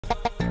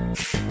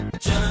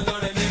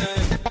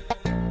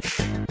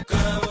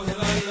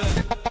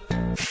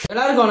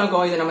எல்லாருக்கும்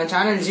வணக்கம். இது நம்ம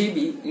சேனல்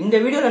ஜிபி. இந்த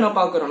வீடியோல என்ன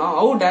பாக்குறோம்னா,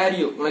 ஹவு டேர்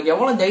யூ, உனக்கு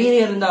எவ்வளவு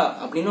தைரியம் இருந்தா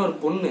அப்படின்னு ஒரு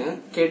பொண்ணு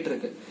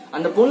கேட்டிருக்கு.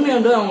 அந்த பொண்ணு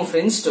வந்து அவங்க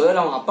ஃப்ரெண்ட்ஸ்டோ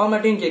அவங்க அப்பா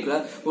மட்டும் கேட்கல,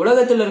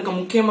 உலகத்துல இருக்க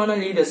முக்கியமான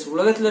லீடர்ஸ்,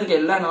 உலகத்துல இருக்க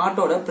எல்லா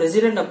நாட்டோட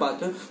பிரசிடென்ட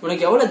பார்த்து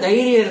உனக்கு எவ்வளவு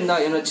தைரியம் இருந்தா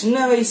என்னோட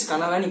சின்ன வயசு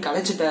கனவை நீ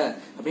கலைச்சிட்ட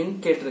அப்படின்னு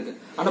கேட்டிருக்கு.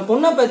 அந்த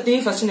பொண்ணை பத்தி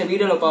ஃபர்ஸ்ட் இந்த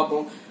வீடியோல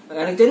பாப்போம்.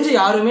 எனக்கு தெரிஞ்சு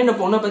யாருமே இந்த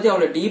பொண்ணை பத்தி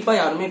அவ்வளவு டீப்பா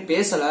யாருமே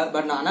பேசல.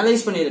 பட் நான்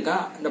அனலைஸ்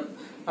பண்ணிருக்கேன்.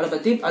 அதை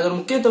பத்தி அதோட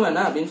முக்கியத்துவம்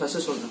என்ன அப்படின்னு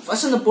ஃபர்ஸ்ட் சொல்றேன்.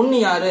 ஃபர்ஸ்ட் அந்த பொண்ணு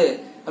யாரு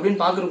அப்படின்னு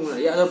பாக்குறதுக்கு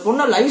முன்னாடி அந்த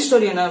பொண்ணோட லைஃப்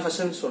ஸ்டோரி என்ன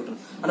ஃபர்ஸ்ட் சொல்றேன்.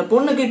 அந்த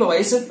பொண்ணுக்கு இப்ப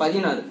வயசு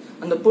 16.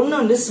 அந்த பொண்ணு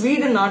வந்து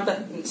ஸ்வீடன்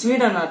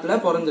நாட்டுல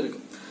பிறந்திருக்கு.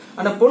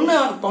 அந்த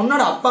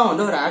பொண்ணோட அப்பா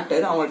வந்து ஒரு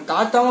ஆக்டர், அவங்க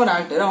தாத்தாவும் ஒரு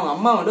ஆக்டர், அவங்க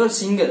அம்மா வந்து ஒரு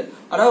சிங்கர்,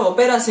 அதாவது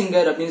ஒபேரா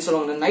சிங்கர் அப்படின்னு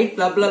சொல்லுவாங்க. நைட்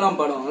கிளப்ல எல்லாம்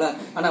பாடுவாங்கல்ல,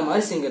 அந்த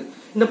மாதிரி சிங்கர்.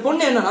 இந்த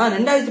பொண்ணு என்னன்னா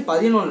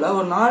 2011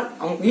 ஒரு நாள்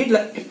அவங்க வீட்டுல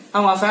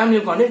அவங்க ஃபேமிலி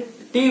உட்காந்து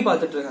டிவி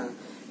பார்த்துட்டு இருக்காங்க.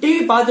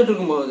 டிவி பார்த்துட்டு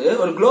இருக்கும்போது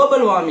ஒரு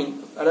குளோபல் வார்மிங்,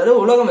 அதாவது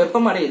உலகம்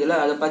வெப்பம் அடையுதுல,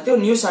 அதை பத்தி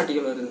ஒரு நியூஸ்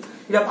ஆர்டிகல் வருது.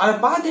 அதை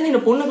பார்த்தீங்கன்னா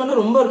இந்த பொண்ணுக்கு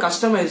வந்து ரொம்ப ஒரு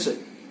கஷ்டமாயிருச்சு.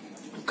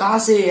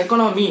 காசு,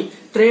 எக்கனாமி,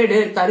 ட்ரேடு,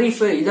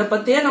 தரீஃப், இதை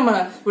பத்தியே நம்ம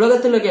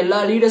உலகத்துல இருக்க எல்லா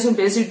லீடர்ஸும்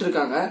பேசிட்டு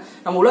இருக்காங்க.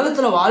 நம்ம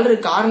உலகத்துல வாழ்ற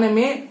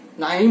காரணமே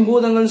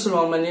ஐம்பூதங்கள்னு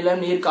சொல்லுவாங்க,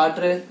 நிலம், நீர்,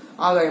 காற்று,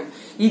 ஆகாயம்.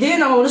 இதே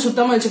நம்ம வந்து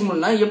சுத்தமா வச்சுக்க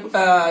முடியும்னா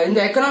இந்த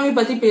எக்கனாமி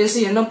பத்தி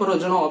பேசி என்ன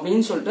பிரயோஜனம்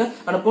அப்படின்னு சொல்லிட்டு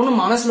அந்த பொண்ணு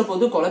மனசுல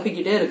போது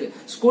குழப்பிக்கிட்டே இருக்கு.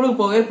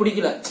 ஸ்கூலுக்கு போகவே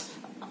பிடிக்கல.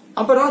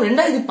 அப்புறம்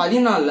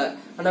 2014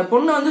 அந்த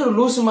பொண்ணு வந்து ஒரு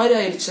லூசு மாதிரி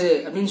ஆயிடுச்சு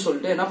அப்படின்னு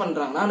சொல்லிட்டு என்ன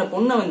பண்றாங்கன்னா, அந்த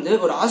பொண்ணை வந்து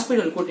ஒரு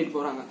ஹாஸ்பிட்டல் கூட்டிட்டு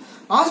போறாங்க.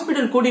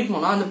 ஹாஸ்பிட்டல் கூட்டிட்டு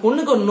போனா அந்த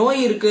பொண்ணுக்கு ஒரு நோய்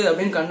இருக்கு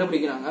அப்படின்னு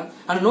கண்டுபிடிக்கிறாங்க.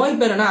 அந்த நோய்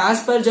பேர் என்ன,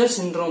 ஆஸ்பெர்ஜர்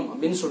சிண்ட்ரோம்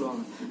அப்படின்னு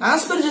சொல்லுவாங்க.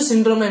 ஆஸ்பெர்ஜர்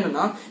சிண்ட்ரோம்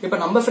என்னன்னா, இப்ப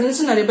நம்ம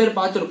ஃப்ரெண்ட்ஸ் நிறைய பேர்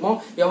பார்த்திருப்போம்,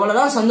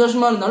 எவ்வளவுதான்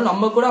சந்தோஷமா இருந்தாலும்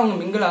நம்ம கூட அவங்க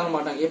மிங்கிள் ஆக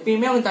மாட்டாங்க.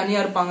 எப்பயுமே அவங்க தனியா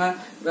இருப்பாங்க,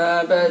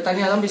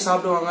 தனியா தான் போய்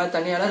சாப்பிடுவாங்க,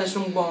 தனியா தான் ரெஸ்ட்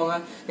ரூம் போவாங்க,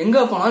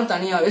 எங்க போனாலும்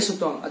தனியாவே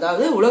சுத்துவாங்க.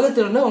 அதாவது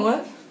உலகத்துல இருந்து அவங்க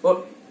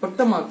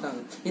ஒட்ட மாட்டாங்க.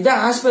 இதான்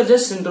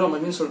ஆஸ்பெர்ஜர் சிண்ட்ரோம்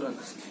அப்படின்னு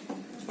சொல்றாங்க.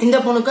 இந்த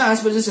பொண்ணுக்கு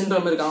ஆஸ்பெர்ஜர்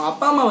சிண்ட்ரோம் இருக்காங்க.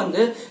 அப்பா அம்மா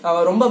வந்து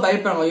ரொம்ப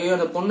பயப்படுறாங்க, ஐயோ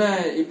அந்த பொண்ணு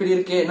இப்படி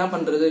இருக்கே, என்ன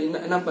பண்றது.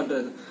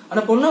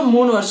 அந்த பொண்ணு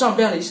 3 வருஷம்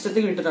அப்படியே அந்த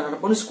இஷ்டத்துக்கு விட்டுட்டாங்க. அந்த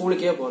பொண்ணு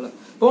ஸ்கூலுக்கே போல.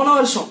 போன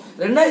வருஷம்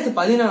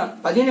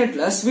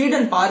 2018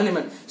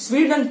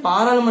 ஸ்வீடன்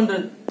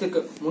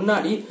பாராளுமன்றத்துக்கு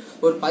முன்னாடி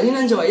ஒரு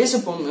 15 வயசு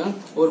பொண்ணு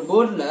ஒரு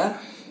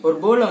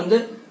போர்ட்ல வந்து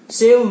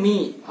சேவ் மீ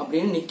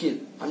அப்படின்னு நிக்குது.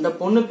 அந்த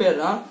பொண்ணு பேர்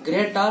தான்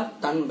கிரேட்டா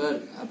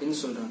தன்பர்க் அப்படின்னு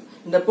சொல்றாங்க.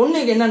 இந்த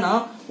பொண்ணுக்கு என்னன்னா,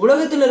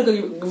 உலகத்துல இருக்க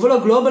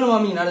இவ்வளவு குளோபல்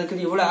வார்மிங்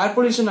நடக்குது, இவ்வளவு ஏர்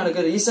பொல்யூஷன்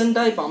நடக்குது.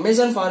 ரீசெண்டா இப்ப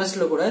அமேசான்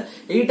ஃபாரஸ்ட்ல கூட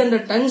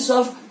 800 tons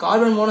ஆஃப்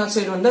கார்பன்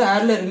மோனாக்சைடு வந்து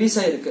ஏர்ல ரிலீஸ்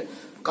ஆயிருக்கு.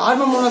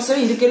 கார்பன்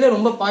மோனாக்சைடு இதுக்கே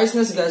ரொம்ப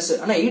பாய்சனஸ் கேஸ்.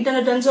 ஆனா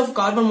 800 tons of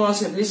carbon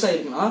monoxide release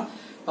ஆயிருக்குன்னா,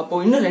 அப்போ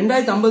இன்னும்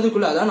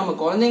 2050 அதான் நம்ம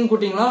குழந்தைங்க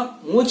கூட்டிங்களாம்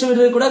மூச்சு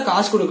விடுறது கூட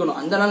காசு கொடுக்கணும்,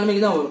 அந்த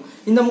நிலைமைக்கு தான் வரும்.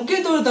 இந்த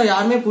முக்கியத்துவத்தை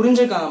யாருமே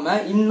புரிஞ்சுக்காம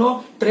இன்னும்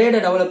ட்ரேடை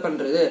டெவலப்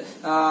பண்றது,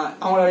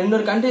 அவங்களோட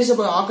இன்னொரு கண்ட்ரிஸை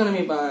போய்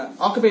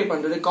ஆக்குபை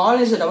பண்றது,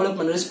 காலனிஸை டெவலப்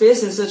பண்றது,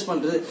 ஸ்பேஸ் ரிசர்ச்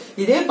பண்றது,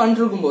 இதே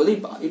பண்ணிருக்கும் போது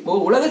இப்போ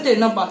உலகத்தை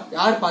என்ன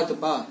யார்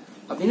பாத்துப்பா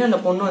அப்படின்னு அந்த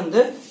பொண்ணு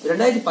வந்து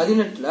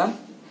 2018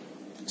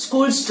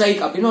 ஸ்கூல் ஸ்ட்ரைக்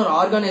அப்படின்னு ஒரு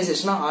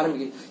ஆர்கனைசேஷனா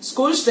ஆரம்பிக்குது.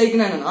 ஸ்கூல்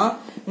ஸ்ட்ரைக்னா என்னன்னா,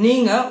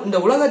 நீங்க இந்த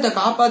உலகத்தை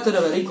காப்பாத்துற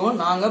வரைக்கும்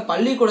நாங்க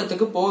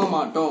பள்ளிக்கூடத்துக்கு போக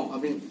மாட்டோம்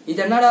அப்படின்னு.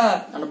 இது என்னடா,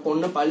 அந்த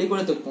பொண்ணு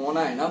பள்ளிக்கூடத்துக்கு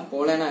போனா என்ன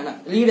போலனா என்ன,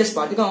 லீடர்ஸ்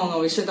பாட்டுக்கு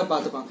அவங்க விஷயத்த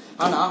பாத்துப்பாங்க.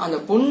 ஆனா அந்த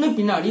பொண்ணு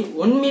பின்னாடி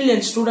 1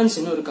 மில்லியன் ஸ்டூடெண்ட்ஸ்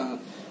இன்னும் இருக்காங்க.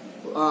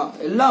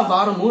 எல்லா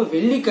வாரமும்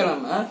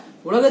வெள்ளிக்கிழமை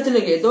உலகத்துல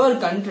இருக்க ஏதோ ஒரு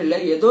கண்ட்ரில,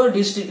 ஏதோ ஒரு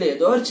டிஸ்ட்ரிக்ட்ல,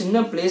 ஏதோ ஒரு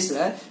சின்ன பிளேஸ்ல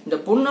இந்த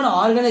பொண்ணோட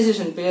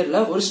ஆர்கனைசேஷன் பேர்ல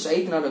ஒரு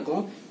ஸ்ட்ரைக்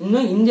நடக்கும்.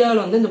 இன்னும்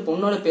இந்தியாவில வந்து இந்த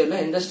பொண்ணோட பேர்ல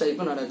எந்த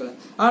ஸ்ட்ரைக்கும் நடக்கல.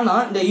 ஆனா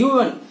இந்த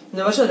யூஎன்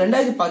இந்த வருஷம்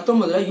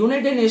 2019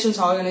 யுனைடெட் நேஷன்ஸ்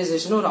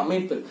ஆர்கனைசேஷன் ஒரு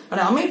அமைப்பு.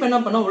 அந்த அமைப்பு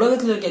என்ன பண்ணா,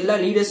 உலகத்துல இருக்க எல்லா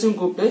லீடர்ஸும்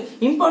கூப்பிட்டு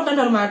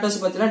இம்பார்ட்டன்ட்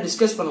மேட்டர்ஸ் பத்தி எல்லாம்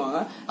டிஸ்கஸ் பண்ணுவாங்க.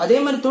 அதே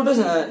மாதிரி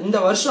இந்த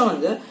வருஷம்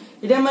வந்து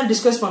இதே மாதிரி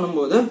டிஸ்கஸ்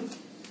பண்ணும்போது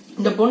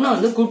இந்த பொண்ணை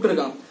வந்து கூப்பிட்டு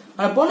இருக்காங்க.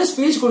 அந்த பொண்ணு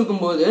ஸ்பீச்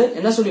கொடுக்கும்போது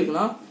என்ன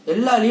சொல்லிருக்குன்னா,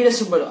 எல்லா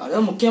லீடர்ஸும்,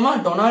 அதாவது முக்கியமா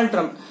Donald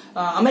Trump,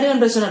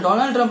 American president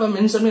Donald Trump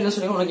mention என்ன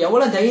சொல்லிருக்காங்க, உனக்கு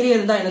எவ்வளவு தைரியம்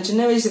இருந்தா என்ன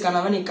சின்ன வயசு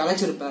கனவை நீ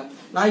கலைச்சிருப்ப.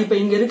 நான் இப்ப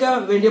இங்க இருக்க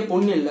வேண்டிய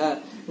பொண்ணு இல்ல,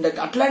 இந்த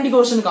அட்லாண்டிக்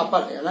ஓஷனுக்கு அப்பா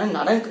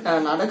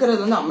நடக்கிறது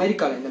வந்து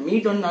அமெரிக்கால, இந்த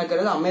மீட் வந்து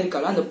நடக்கிறது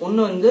அமெரிக்கால, அந்த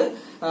பொண்ணு வந்து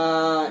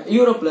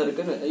யூரோப்ல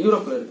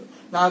இருக்கு.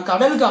 நான்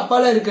கடலுக்கு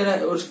அப்பால இருக்கிற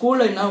ஒரு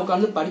ஸ்கூல்ல என்ன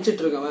உட்காந்து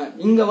படிச்சுட்டு இருக்கவன்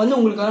இங்க வந்து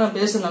உங்களுக்காக நான்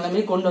பேசுற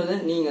நிலைமை கொண்டு வந்து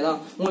நீங்க தான்.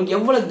 உங்களுக்கு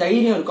எவ்வளவு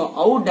தைரியம் இருக்கும்,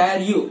 ஹவு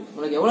டேர் யூ,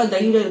 உனக்கு எவ்வளவு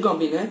தைரியம் இருக்கும்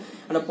அப்படின்னு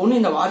அந்த பொண்ணு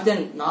இந்த வார்த்தையை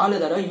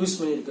 4 தடவை யூஸ்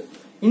பண்ணிருக்கு.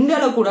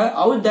 இந்தியால கூட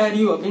ஹவு டேர்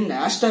யூ அப்படின்னு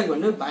ஹேஷ்டாக்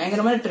வந்து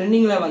பயங்கரமான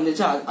ட்ரெண்டிங்ல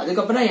வந்துச்சு.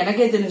 அதுக்கப்புறம்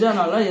எனக்கே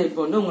தெரிஞ்சதுனால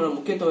இப்ப வந்து உங்களோட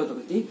முக்கியத்துவத்தை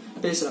பத்தி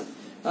பேசுறேன்.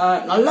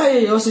 நல்லா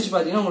யோசிச்சு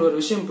பாத்தீங்கன்னா உங்களுக்கு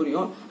ஒரு விஷயம்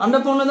புரியும். அந்த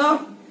பொண்ணுதான்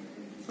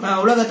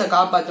உலகத்தை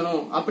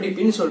காப்பாற்றணும் அப்படி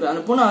இப்படின்னு சொல்றேன்.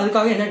 அந்த பொண்ணு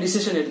அதுக்காக என்ன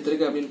டிசிஷன்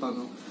எடுத்திருக்கு அப்படின்னு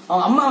பாக்கணும்.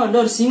 அவங்க அம்மா வந்து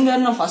ஒரு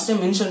சிங்கர் நான் ஃபர்ஸ்ட்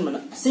டைம் மென்ஷன்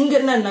பண்ணேன்.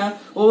 சிங்கர்னா என்ன,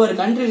 ஒவ்வொரு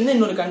கண்ட்ரில இருந்து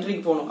இன்னொரு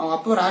கண்ட்ரிக்கு போகணும். அவங்க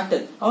அப்பா ஒரு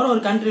ஆக்டர், அவரும்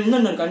ஒரு கண்ட்ரில இருந்து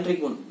இன்னொரு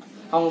கண்ட்ரிக்கு போகணும்.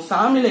 அவங்க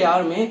ஃபேமிலியில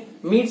யாருமே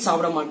மீட்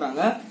சாப்பிட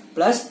மாட்டாங்க,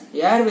 பிளஸ்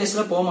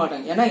ஏர்வேஸ்ல போக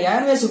மாட்டாங்க. ஏன்னா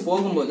ஏர்வேஸ்க்கு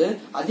போகும்போது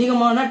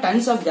அதிகமான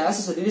டன்ஸ் ஆஃப்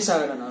கேஸஸ் ரிலீஸ்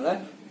ஆகிறதுனால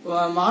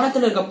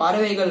வானத்துல இருக்க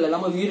பறவைகள்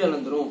எல்லாமே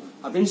உயிரிழந்துரும்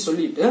அப்படின்னு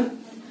சொல்லிட்டு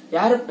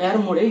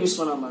ஏர் மோடே யூஸ்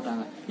பண்ண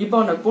மாட்டாங்க. இப்போ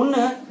அந்த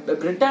பொண்ணு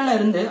பிரிட்டன்ல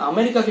இருந்து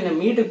அமெரிக்காக்கு இந்த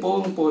மீட்டுக்கு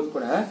போகும்போது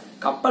கூட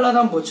கப்பலா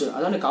தான் போச்சு.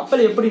 அதாவது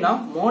கப்பல் எப்படின்னா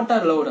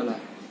மோட்டார்ல ஓடல,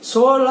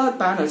 சோலார்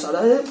பேனல்ஸ்,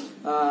 அதாவது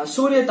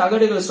சூரிய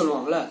தகடுகள்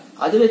சொல்லுவாங்கல்ல,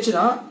 அது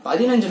வச்சுதான்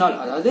 15 நாள்,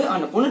 அதாவது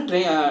அந்த பொண்ணு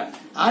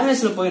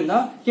ஏர்வேஸ்ல போயிருந்தா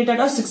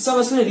கிட்டத்தட்ட 6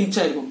 ஹவர்ஸ்ல ரீச்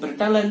ஆயிருக்கும்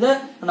பிரிட்டன்ல இருந்து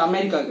அந்த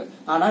அமெரிக்காவுக்கு.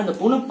 ஆனா இந்த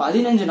பொண்ணு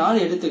 15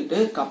 நாள் எடுத்துக்கிட்டு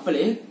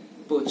கப்பலே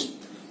போச்சு.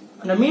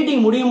 அந்த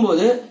மீட்டிங் முடியும்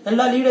போது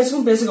எல்லா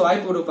லீடர்ஸுக்கும் பேசுக்க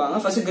வாய்ப்பு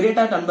கொடுப்பாங்க. ஃபர்ஸ்ட்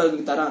கிரேட்டா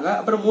டன்பர்க்கு தராங்க,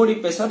 அப்புறம் மோடி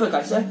பேசுறா, அப்புறம்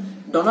கடைசியா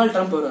டொனால்ட்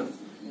ட்ரம்ப் வருவாரு.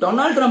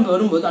 டொனால்ட் ட்ரம்ப்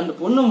வரும்போது அந்த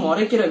பொண்ணு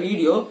முறைக்கிற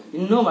வீடியோ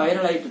இன்னும்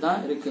வைரல் ஆயிட்டு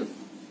தான் இருக்கு.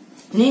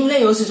 நீங்களே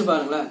யோசிச்சு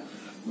பாருங்களேன்,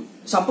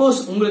 சப்போஸ்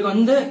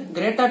உங்களுக்கு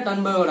கிரேட்டா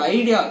டன்பர்கோட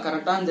ஐடியா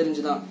கரெக்டா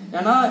தெரிஞ்சுதான்,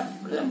 ஏன்னா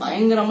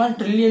பயங்கரமா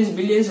ட்ரில்லியன்ஸ்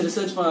பில்லியன்ஸ்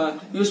ரிசர்ச்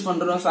யூஸ்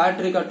பண்றோம்,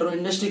 ஃபேக்டரி கட்டுறோம்,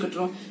 இண்டஸ்ட்ரி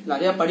கட்டுறோம்,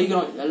 நிறைய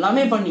படிக்கிறோம்,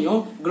 எல்லாமே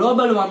பண்ணியும்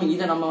குளோபல் வார்மிங்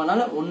இதை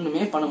நம்மளால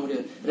ஒண்ணுமே பண்ண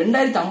முடியாது.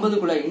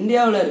 2050க்குள்ள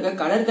இந்தியாவில இருக்க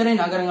கடற்கரை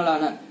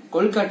நகரங்களான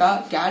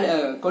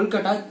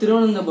கொல்கட்டா,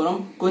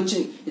 திருவனந்தபுரம்,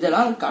 கொச்சின்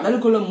இதெல்லாம்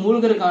கடலுக்குள்ள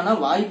மூழ்கிறதுக்கான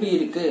வாய்ப்பு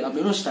இருக்கு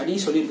அப்படின்னு ஒரு ஸ்டடி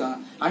சொல்லியிருக்காங்க.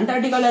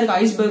 அண்டார்டிகால இருக்க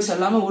ஐஸ்பர்க்ஸ்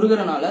எல்லாமே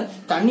உருகிறனால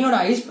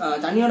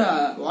தண்ணியோட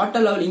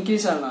வாட்டர் லெவல்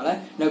இன்க்ரீஸ் ஆகிறதுனால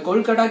இந்த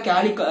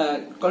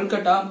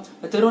கொல்கட்டா,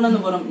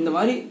 திருவனந்தபுரம் இந்த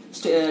மாதிரி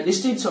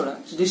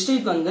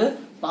டிஸ்ட்ரிக்ட்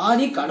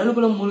பாதி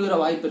கடலுக்குள்ள மூழ்கிற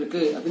வாய்ப்பு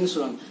இருக்கு அப்படின்னு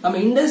சொல்லுவாங்க. நம்ம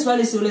இண்டஸ்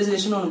வேலி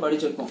சிவிலைசேஷன் ஒண்ணு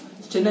படிச்சிருக்கோம்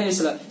சின்ன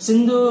வயசுல,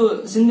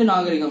 சிந்து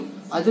நாகரிகம்,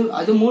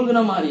 அது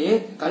மூழ்கின மாதிரியே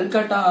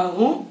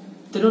கல்கட்டாவும்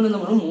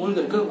திருவனந்தபுரம்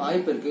மூழ்கிறதுக்கு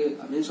வாய்ப்பு இருக்கு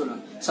அப்படின்னு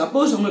சொல்றாங்க.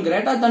 சப்போஸ் உங்களுக்கு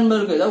கிரேட்டா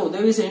தன்பர்க்கு ஏதாவது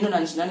உதவி செய்யணும்னு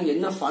நினைச்சுன்னா நீங்க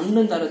என்ன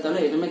ஃபண்டும் தரத்தால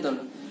எதுவுமே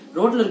தரல.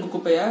 ரோட்ல இருக்க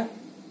குப்பைய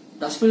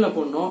டஸ்ட்பின்ல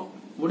போடணும்,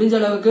 முடிஞ்ச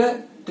அளவுக்கு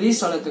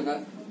ட்ரீஸ் வளர்த்துங்க,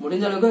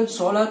 முடிஞ்ச அளவுக்கு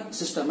சோலார்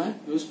சிஸ்டம்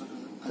யூஸ்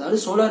பண்ணுங்க, அதாவது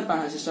சோலார்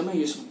பேனல் சிஸ்டம்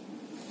யூஸ் பண்ணுங்க.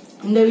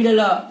 இந்த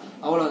வீடியோல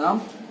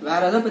அவ்வளவுதான்.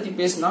 வேற எதை பத்தி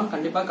பேசினா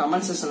கண்டிப்பா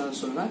கமெண்ட் செக்ஷன்ல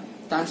சொல்லுங்க.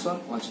 தேங்க்ஸ்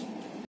ஃபார் வாட்சிங்.